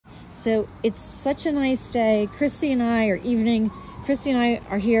So it's such a nice day. Christy and I are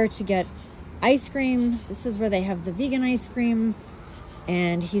here to get ice cream. This is where they have the vegan ice cream.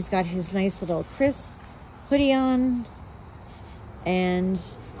 And he's got his nice little Chris hoodie on. And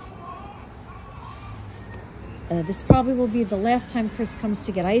this probably will be the last time Chris comes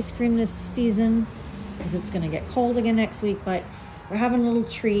to get ice cream this season, because it's going to get cold again next week. But we're having a little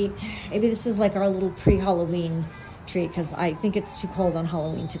treat. Maybe this is like our little pre-Halloween treat, because I think it's too cold on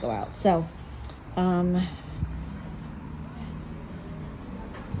Halloween to go out. So,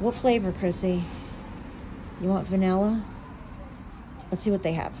 what flavor, Chrissy? You want vanilla? Let's see what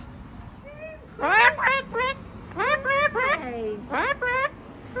they have. Hi.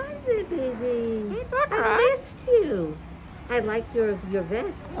 Hi there, baby. I missed you. I like your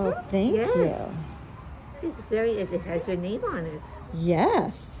vest. Oh, thank you. It has your name on it.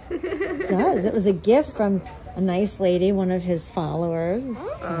 Yes, it does. It was a gift from a nice lady, one of his followers.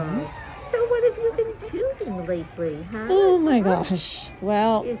 Oh. So what have you been doing lately, huh? Oh my gosh.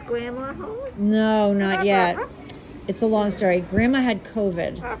 Well, is Grandma home? No, not yet. It's a long story. Grandma had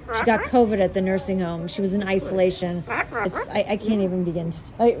COVID. She got COVID at the nursing home. She was in isolation. I can't even begin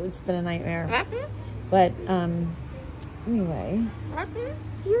to tell you. It's been a nightmare. But anyway.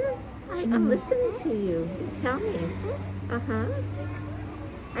 Yes, I'm listening to you. Tell me. Uh-huh.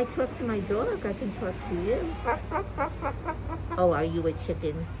 I talk to my dog. I can talk to you. Oh, are you a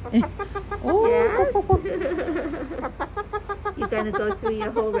chicken? Oh. Yes. You gonna go through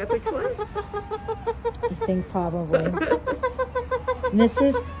your whole repertoire? I think probably. This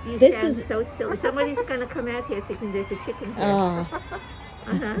is so silly. Somebody's gonna come out here thinking there's a chicken here.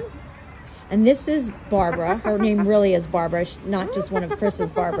 Uh-huh. And this is Barbara. Her name really is Barbara, not just one of Chris's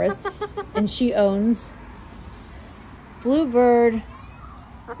Barbaras. And she owns Bluebird.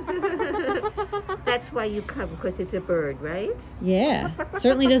 That's why you come, because it's a bird, right? Yeah,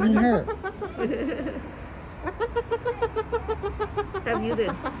 certainly doesn't hurt. Have you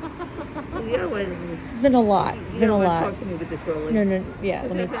been? Yeah, well, it's been a lot. You don't want to talk to me with this rolling. No, yeah.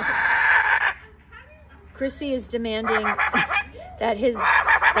 Let me. Chrissy is demanding that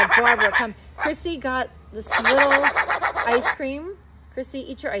Barbara come. Chrissy got this little ice cream.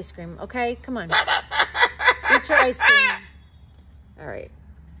 Chrissy, eat your ice cream, okay? Come on, eat your ice cream. All right.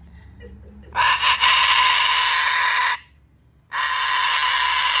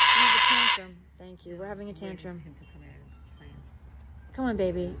 Thank you. We're having a tantrum. Come on,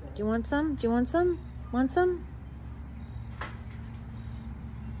 baby. Do you want some? Do you want some? Want some?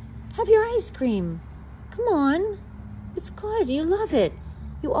 Have your ice cream. Come on. It's good. You love it.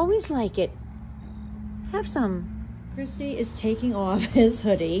 You always like it. Have some. Chrissy is taking off his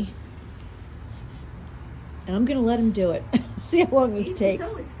hoodie. And I'm going to let him do it. See how long this takes.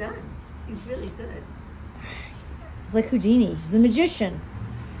 So it's done. He's really good. He's like Houdini. He's the magician.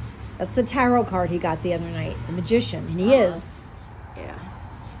 That's the tarot card he got the other night. The magician. And he is. Yeah.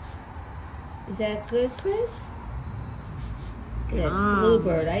 Is that good, Chris? Yes,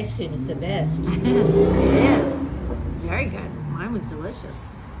 Bluebird Ice Cream is the best. It is. Very good. Mine was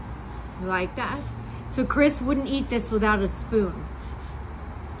delicious. You like that? So Chris wouldn't eat this without a spoon.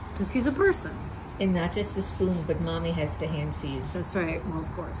 Because he's a person. And not just a spoon, but Mommy has to hand feed. That's right. Well,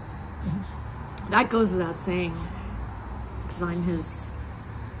 of course. That goes without saying. Because I'm his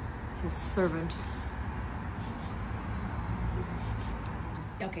servant.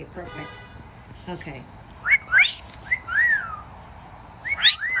 Okay, perfect. Okay.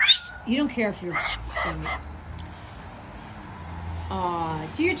 You don't care if you're... Aw,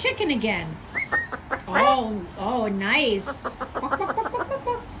 do your chicken again. Oh, nice.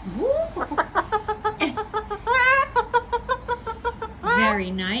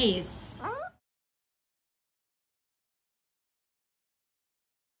 Very nice.